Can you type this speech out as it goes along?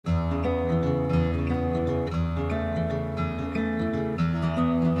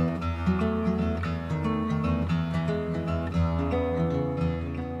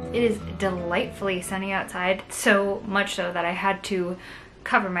delightfully sunny outside, so much so that I had to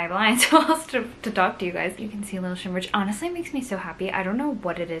cover my blinds to talk to you guys. You can see a little shimmer, which honestly makes me so happy. I don't know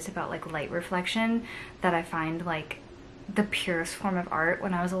what it is about like light reflection that I find like the purest form of art.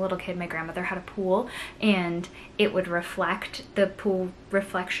 When I was a little kid, my grandmother had a pool and it would reflect, the pool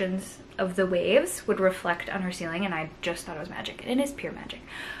reflections of the waves would reflect on her ceiling, and I just thought it was magic. It is pure magic.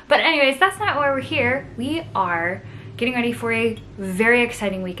 But anyways, that's not why we're here. We are getting ready for a very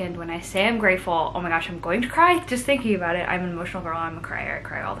exciting weekend. When I say I'm grateful, oh my gosh, I'm going to cry just thinking about it. I'm an emotional girl, I'm a crier, I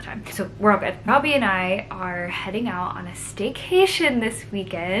cry all the time. So we're all good. Robbie and I are heading out on a staycation this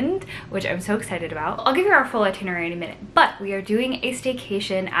weekend, which I'm so excited about. I'll give you our full itinerary in a minute, but we are doing a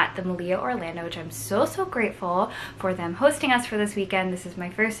staycation at the Melia Orlando, which I'm so grateful for them hosting us for this weekend. This is my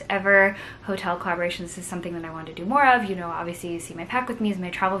first ever hotel collaboration. This is something that I want to do more of. You know, obviously you see my pack with me as my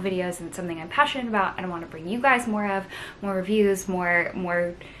travel videos, and it's something I'm passionate about and I want to bring you guys more of, more reviews,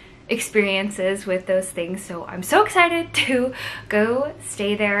 more experiences with those things. So I'm so excited to go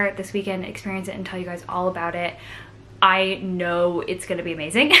stay there this weekend, experience it, and tell you guys all about it. I know it's gonna be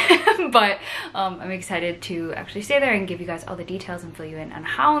amazing, but I'm excited to actually stay there and give you guys all the details and fill you in on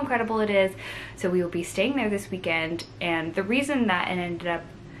how incredible it is. So we will be staying there this weekend, and the reason that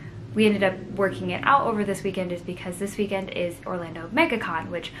we ended up working it out over this weekend is because this weekend is Orlando Megacon,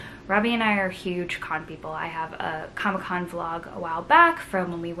 which Robbie and I are huge con people. I have a Comic-Con vlog a while back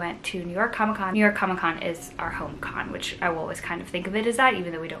from when we went to New York Comic-Con. New York Comic-Con is our home con, which I will always kind of think of it as that,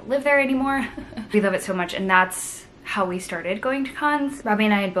 even though we don't live there anymore. We love it so much, and that's how we started going to cons. Robbie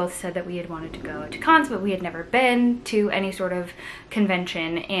and I had both said that we had wanted to go to cons, but we had never been to any sort of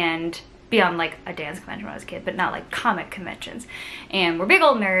convention, and beyond like a dance convention when I was a kid, but not like comic conventions. And we're big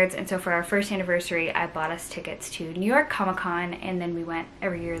old nerds, and so for our first anniversary, I bought us tickets to New York Comic-Con, and then we went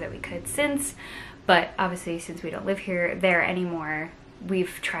every year that we could since. But obviously, since we don't live there anymore,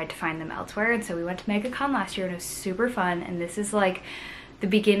 we've tried to find them elsewhere, and so we went to Megacon last year, and it was super fun. And this is like the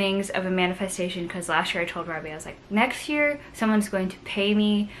beginnings of a manifestation, because last year I told Robbie, I was like, next year someone's going to pay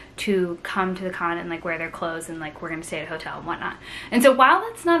me to come to the con and like wear their clothes, and like we're gonna stay at a hotel and whatnot. And so while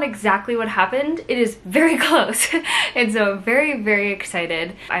that's not exactly what happened, it is very close. And so I'm very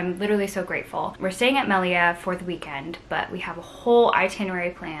excited. I'm literally so grateful. We're staying at Melia for the weekend, but we have a whole itinerary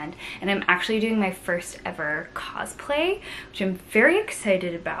planned, and I'm actually doing my first ever cosplay, which I'm very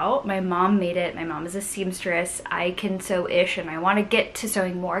excited about. My mom made it. My mom is a seamstress. I can sew-ish, and I want to get to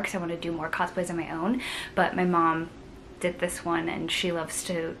sewing more because I want to do more cosplays on my own, but my mom did this one and she loves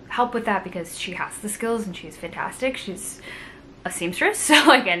to help with that because she has the skills and she's fantastic. She's a seamstress, so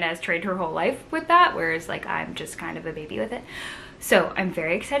like, and has trained her whole life with that, whereas like I'm just kind of a baby with it. So I'm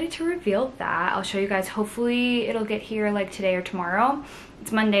very excited to reveal that. I'll show you guys. Hopefully it'll get here like today or tomorrow.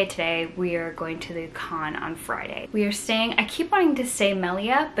 It's Monday today. We are going to the con on Friday. We are staying, I keep wanting to say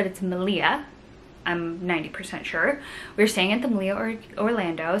Melia, but it's Melia. I'm 90% sure. We're staying at the Melia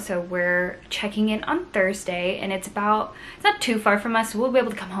Orlando, so we're checking in on Thursday, and it's not too far from us, so we'll be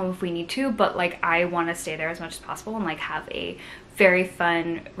able to come home if we need to, but like I want to stay there as much as possible and like have a very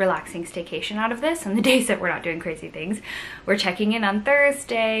fun, relaxing staycation out of this on the days that we're not doing crazy things. We're checking in on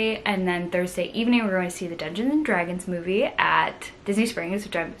Thursday, and then Thursday evening we're going to see the Dungeons and Dragons movie at Disney Springs,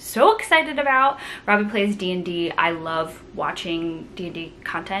 which I'm so excited about. Robbie plays D&D. I love watching D&D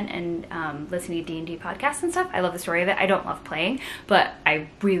content and listening to D&D podcasts and stuff. I love the story of it. I don't love playing, but I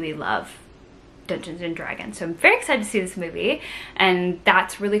really love Dungeons and Dragons. So I'm very excited to see this movie, and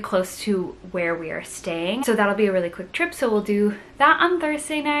that's really close to where we are staying. So that'll be a really quick trip. So we'll do that on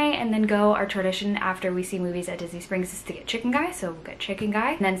Thursday night, and then go, our tradition after we see movies at Disney Springs is to get chicken guy. So we'll get chicken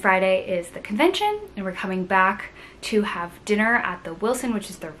guy. And then Friday is the convention, and we're coming back to have dinner at the Wilson,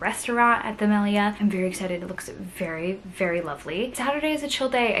 which is the restaurant at the Melia. I'm very excited. It looks very lovely. Saturday is a chill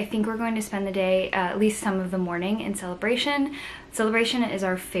day. I think we're going to spend the day, at least some of the morning, in Celebration. Celebration is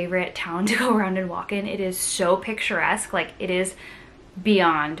our favorite town to go around and walk in. It is so picturesque. Like, it is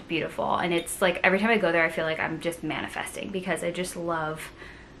beyond beautiful, and it's like every time I go there I feel like I'm just manifesting, because I just love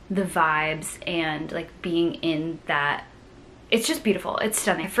the vibes and like being in that. It's just beautiful. It's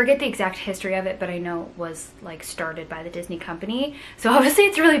stunning. I forget the exact history of it, but I know it was like started by the Disney company. So obviously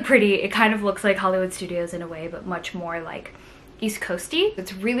it's really pretty. It kind of looks like Hollywood Studios in a way, but much more like East Coasty.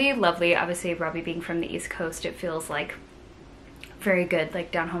 It's really lovely. Obviously, Robbie being from the East Coast, it feels like very good,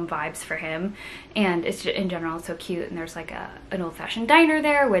 like down home vibes for him. And it's just, in general, it's so cute. And there's like an old-fashioned diner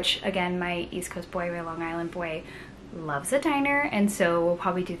there, which again, my East Coast boy, my Long Island boy, loves a diner. And so we'll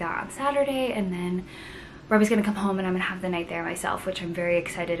probably do that on Saturday, and then Robbie's gonna come home and I'm gonna have the night there myself, which I'm very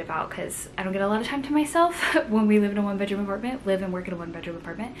excited about because I don't get a lot of time to myself when we live in a 1-bedroom apartment, live and work in a 1-bedroom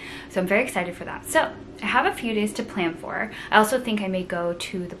apartment. So I'm very excited for that. So I have a few days to plan for. I also think I may go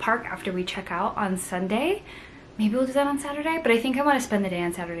to the park after we check out on Sunday. Maybe we'll do that on Saturday, but I think I want to spend the day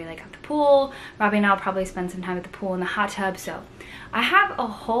on Saturday like at the pool. Robbie and I'll probably spend some time at the pool in the hot tub. So I have a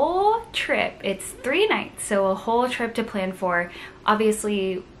whole trip. It's 3 nights, so a whole trip to plan for.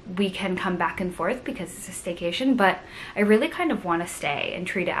 Obviously, we can come back and forth because it's a staycation, but I really kind of want to stay and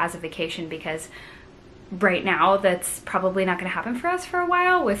treat it as a vacation because right now that's probably not going to happen for us for a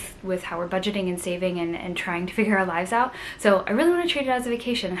while with how we're budgeting and saving and trying to figure our lives out. So I really want to treat it as a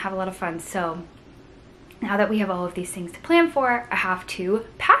vacation and have a lot of fun. So now that we have all of these things to plan for, I have to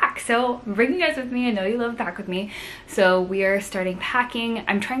pack. So bring you guys with me. I know you love pack with me. So we are starting packing.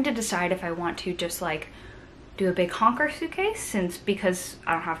 I'm trying to decide if I want to just like do a big honker suitcase because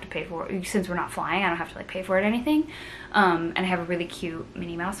I don't have to pay for it. Since we're not flying, I don't have to like pay for it or anything. And I have a really cute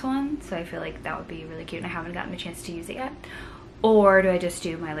Minnie Mouse one. So I feel like that would be really cute and I haven't gotten a chance to use it yet. Or do I just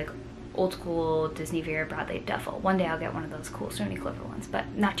do my like old school Disney Vera Bradley duffel? One day I'll get one of those cool Sony Clipper ones,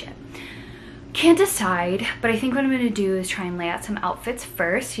 but not yet. Can't decide, but I think what I'm going to do is try and lay out some outfits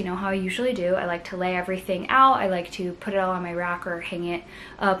first. You know how I usually do. I like to lay everything out. I like to put it all on my rack or hang it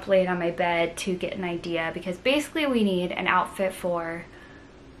up, lay it on my bed to get an idea, because basically we need an outfit for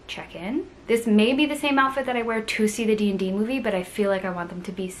check-in. This may be the same outfit that I wear to see the D&D movie, but I feel like I want them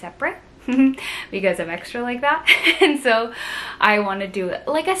to be separate because I'm extra like that. And so I want to do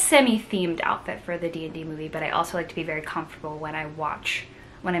like a semi-themed outfit for the D&D movie, but I also like to be very comfortable when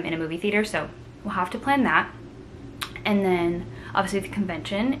I'm in a movie theater, so we'll have to plan that. And then obviously the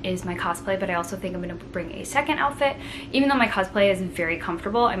convention is my cosplay, but I also think I'm going to bring a second outfit. Even though my cosplay is very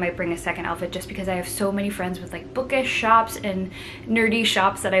comfortable, I might bring a second outfit just because I have so many friends with like bookish shops and nerdy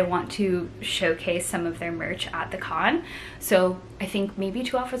shops that I want to showcase some of their merch at the con. So I think maybe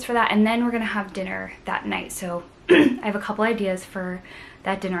 2 outfits for that, and then we're going to have dinner that night. So I have a couple ideas for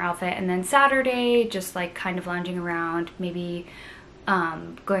that dinner outfit, and then Saturday just like kind of lounging around, maybe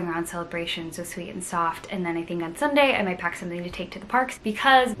going around Celebration, so sweet and soft. And then I think on Sunday I might pack something to take to the parks,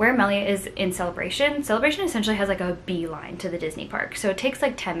 because where Melia is in Celebration essentially has like a beeline to the Disney park, so it takes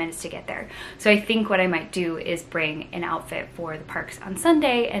like 10 minutes to get there. So I think what I might do is bring an outfit for the parks on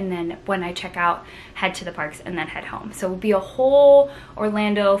Sunday, and then when I check out, head to the parks and then head home. So it will be a whole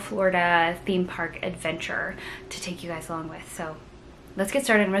Orlando, Florida theme park adventure to take you guys along with. So let's get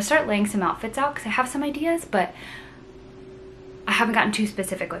started. I'm gonna start laying some outfits out because I have some ideas, but I haven't gotten too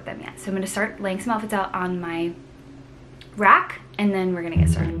specific with them yet. So I'm going to start laying some outfits out on my rack, and then we're going to get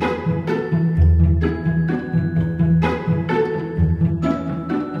started.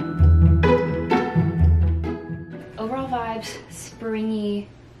 Overall vibes, springy,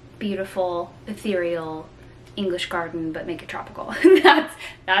 beautiful, ethereal, English garden, but make it tropical.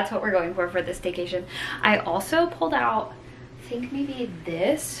 That's what we're going for this staycation. I also pulled out, I think maybe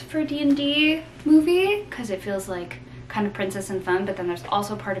this for D&D movie, because it feels like kind of princess and fun, but then there's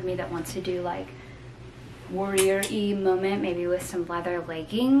also part of me that wants to do like warrior-y moment, maybe with some leather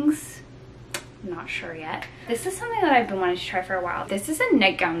leggings. I'm not sure yet. This is something that I've been wanting to try for a while. This is a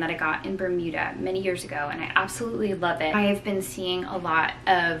nightgown that I got in Bermuda many years ago, and I absolutely love it. I have been seeing a lot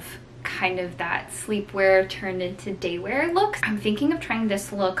of kind of that sleepwear turned into daywear look. I'm thinking of trying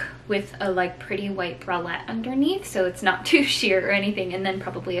this look with a like pretty white bralette underneath, so it's not too sheer or anything, and then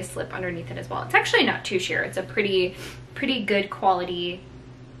probably a slip underneath it as well. It's actually not too sheer. It's a pretty good quality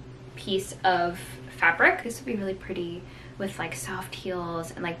piece of fabric. This would be really pretty with like soft heels,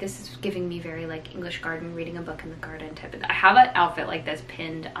 and like this is giving me very like English garden, reading a book in the garden type of. I have an outfit like this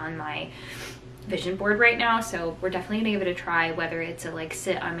pinned on my vision board right now, so we're definitely gonna give it a try, whether it's a like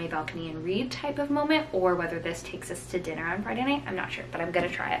sit on my balcony and read type of moment, or whether this takes us to dinner on Friday night. I'm not sure, but I'm gonna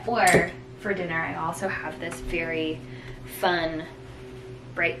try it. Or for dinner I also have this very fun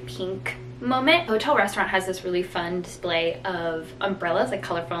bright pink moment. The hotel restaurant has this really fun display of umbrellas, like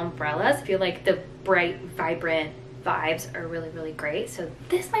colorful umbrellas. I feel like the bright, vibrant vibes are really great, so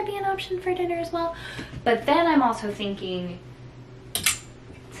this might be an option for dinner as well. But then I'm also thinking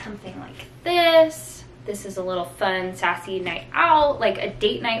something like this. This is a little fun, sassy night out, like a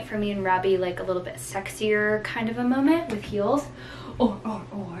date night for me and Robbie, like a little bit sexier kind of a moment with heels. Or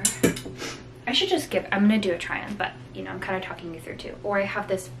I should just I'm gonna do a try on, but you know, I'm kind of talking you through too. Or I have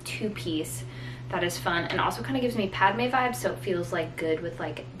this 2-piece that is fun, and also kind of gives me Padme vibes, so it feels like good with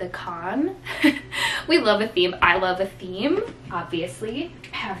like the con. We love a theme. I love a theme, obviously.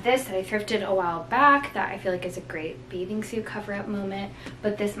 I have this that I thrifted a while back that I feel like is a great bathing suit cover-up moment,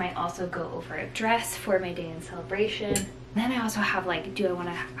 but this might also go over a dress for my day in celebration. Then I also have like, I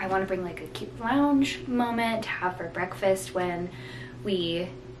want to bring like a cute lounge moment to have for breakfast when the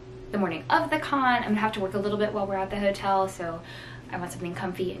morning of the con. I'm gonna have to work a little bit while we're at the hotel, so I want something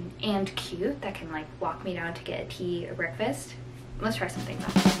comfy and cute that can like walk me down to get a tea or breakfast. Let's try something though.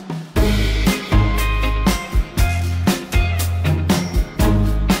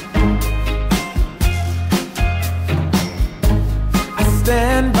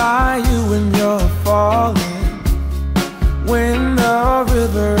 Stand by you when you're falling, when the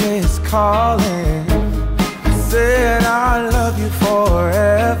river is calling. I said I love you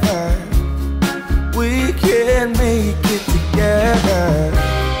forever. We can make it together.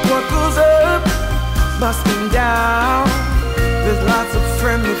 What goes up must come down. There's lots of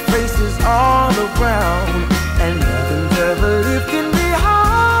friendly faces all around, and nothing's ever lifting me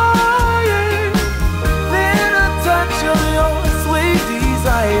higher than a touch of your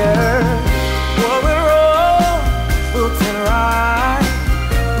desire. What we're all built in right.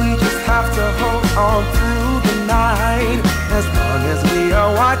 We just have to hold on through the night. As long as we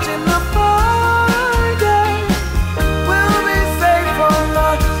are watching the fire, we'll be safe from the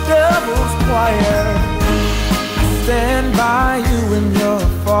devil's choir. I stand by you when you're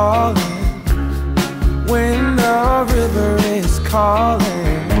falling, when the river is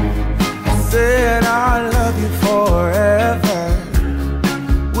calling. I said I love you forever.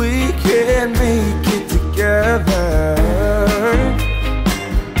 We can make it together.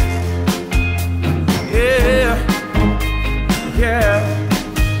 Yeah, yeah.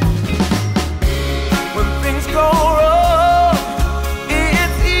 When things go wrong,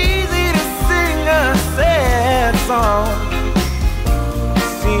 it's easy to sing a sad song.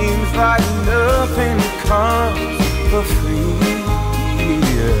 Seems like nothing comes for free.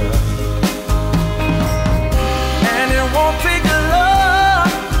 Yeah. And it won't take a lot.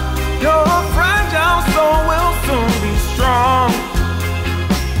 Your fragile soul will soon be strong.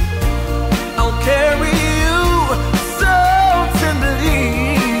 I'll carry you so tenderly.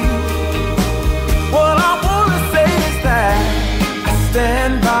 What I wanna say is that I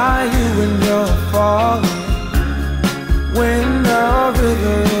stand by you when you're falling, when the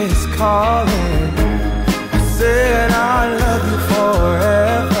river is calling. I said I love you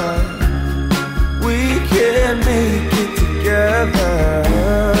forever. We can make it together.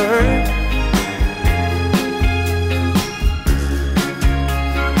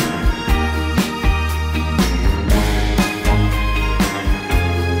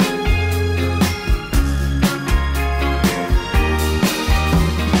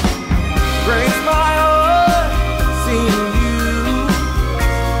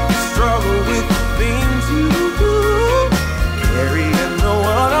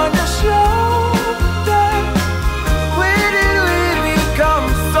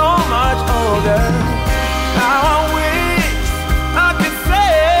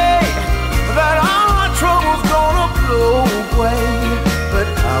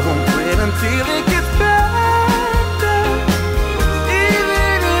 Until it gets better,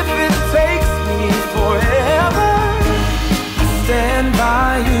 even if it takes me forever. I stand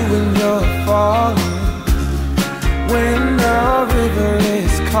by you when you're falling, when the river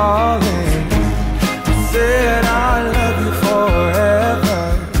is calling. I said I love you forever.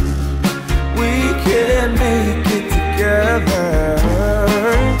 We can make it together.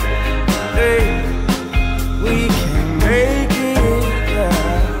 Hey, we can make it.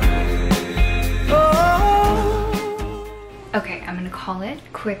 Okay, I'm gonna call it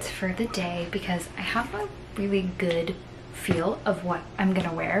quits for the day because I have a really good feel of what I'm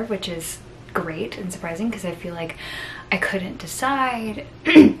gonna wear, which is great and surprising because I feel like I couldn't decide.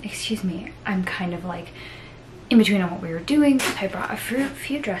 Excuse me, I'm kind of like in between on what we were doing. I brought a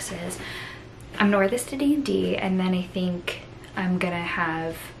few dresses. I'm gonna wear this to D&D, and then I think I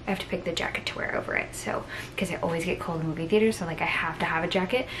have to pick the jacket to wear over it. So, because I always get cold in movie theaters, so like I have to have a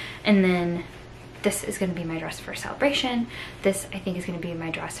jacket. And then this is gonna be my dress for celebration. This I think is gonna be my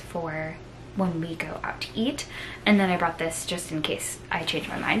dress for when we go out to eat. And then I brought this just in case I change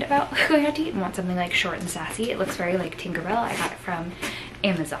my mind about going out to eat and want something like short and sassy. It looks very like Tinkerbell. I got it from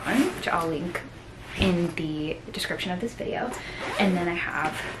Amazon, which I'll link in the description of this video. And then I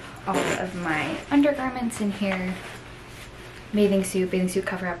have all of my undergarments in here, bathing suit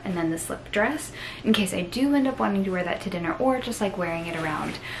cover up, and then the slip dress in case I do end up wanting to wear that to dinner, or just like wearing it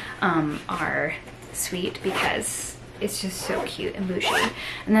around our suite, because it's just so cute and bougie.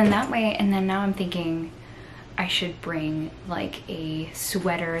 And then that way, and then now I'm thinking I should bring like a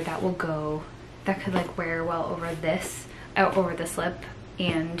sweater that will go, that could like wear well over this, over the slip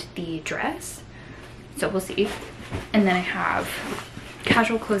and the dress. So we'll see. And then I have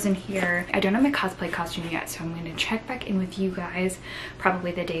casual clothes in here. I don't have my cosplay costume yet, so I'm gonna check back in with you guys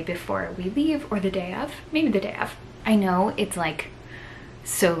probably the day before we leave, or the day of, maybe the day of. I know it's like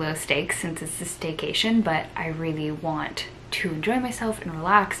so low stakes since it's a staycation, but I really want to enjoy myself and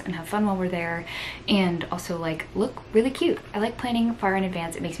relax and have fun while we're there, and also like look really cute. I like planning far in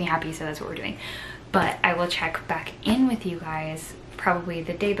advance. It makes me happy, so that's what we're doing. But I will check back in with you guys probably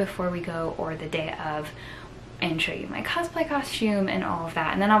the day before we go or the day of, and show you my cosplay costume and all of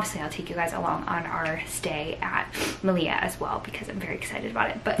that. And then obviously I'll take you guys along on our stay at Melia as well, because I'm very excited about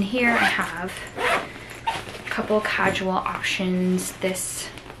it. But here I have a couple casual options. This,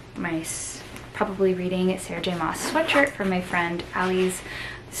 my probably reading Sarah J. Maas sweatshirt from my friend Allie's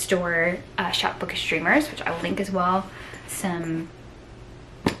store, Shop Book of Streamers, which I will link as well. Some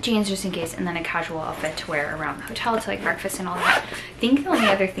jeans just in case, and then a casual outfit to wear around the hotel to like breakfast and all that. I think the only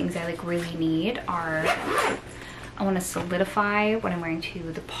other things I like really need are, I want to solidify what I'm wearing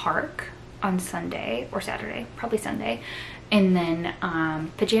to the park on Sunday or Saturday, probably Sunday, and then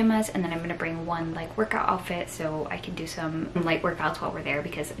pajamas, and then I'm gonna bring one like workout outfit so I can do some light workouts while we're there,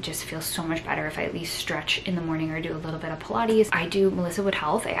 because it just feels so much better if I at least stretch in the morning or do a little bit of Pilates. I do Melissa Wood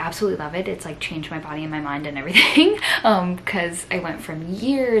Health. I absolutely love it. It's like changed my body and my mind and everything, because I went from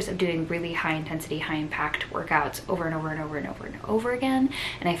years of doing really high intensity, high impact workouts over and over and over and over and over again,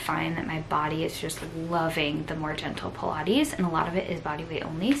 and I find that my body is just loving the more gentle Pilates, and a lot of it is body weight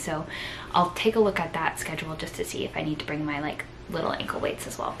only. So I'll take a look at that schedule just to see if I need to bring my like little ankle weights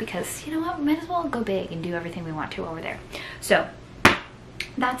as well, because you know what, we might as well go big and do everything we want to over there. So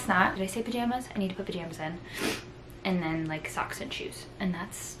that's that. Did I say pajamas? I need to put pajamas in, and then like socks and shoes, and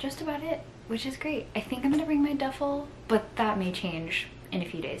that's just about it, which is great. I think I'm gonna bring my duffel, but that may change in a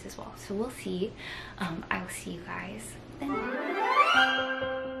few days as well, so we'll see. I will see you guys then.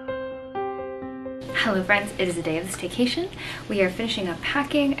 Hello friends, it is the day of the staycation. We are finishing up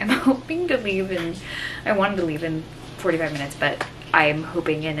packing. I'm hoping to leave in, I wanted to leave in 45 minutes, but I'm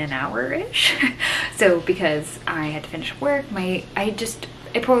hoping in an hour-ish. So because I had to finish work, I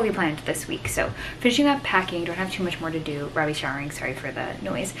poorly planned this week. So finishing up packing, don't have too much more to do. Robbie's showering, sorry for the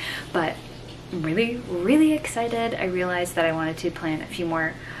noise, but I'm really, really excited. I realized that I wanted to plan a few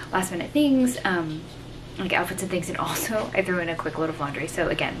more last minute things, like outfits and things, and also I threw in a quick load of laundry. So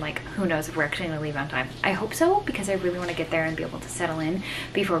again, like who knows if we're actually gonna leave on time. I hope so, because I really want to get there and be able to settle in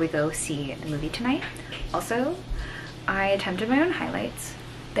before we go see the movie tonight. Also, I attempted my own highlights.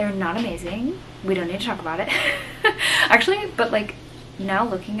 They're not amazing. We don't need to talk about it. Actually, but like now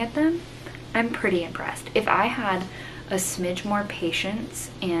looking at them, I'm pretty impressed. If I had a smidge more patience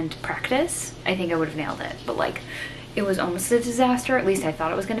and practice, I think I would have nailed it. But like, it was almost a disaster. At least I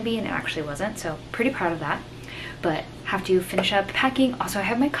thought it was gonna be, and it actually wasn't. So pretty proud of that. But have to finish up packing. Also, I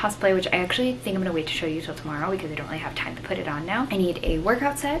have my cosplay, which I actually think I'm gonna wait to show you till tomorrow because I don't really have time to put it on now. I need a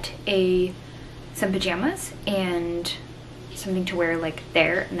workout set, some pajamas, and something to wear like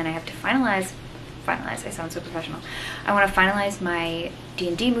there, and then I have to finalize, I sound so professional. I want to finalize my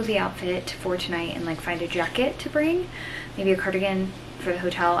D&D movie outfit for tonight and like find a jacket to bring, maybe a cardigan for the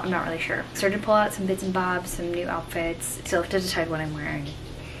hotel. I'm not really sure. Started to pull out some bits and bobs, some new outfits. Still have to decide what I'm wearing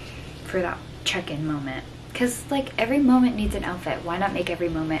for that check-in moment, because like every moment needs an outfit. Why not make every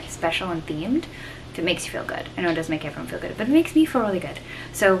moment special and themed if it makes you feel good? I know it does make everyone feel good, but it makes me feel really good.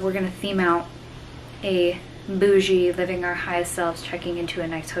 So we're gonna theme out a bougie, living our highest selves, checking into a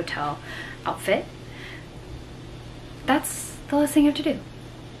nice hotel outfit. That's the last thing I have to do.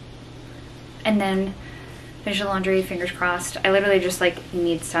 And then finish the laundry, fingers crossed. I literally just like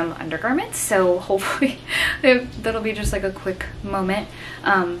need some undergarments, so hopefully that'll be just like a quick moment.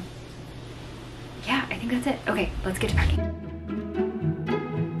 Yeah, I think that's it. Okay, let's get to packing.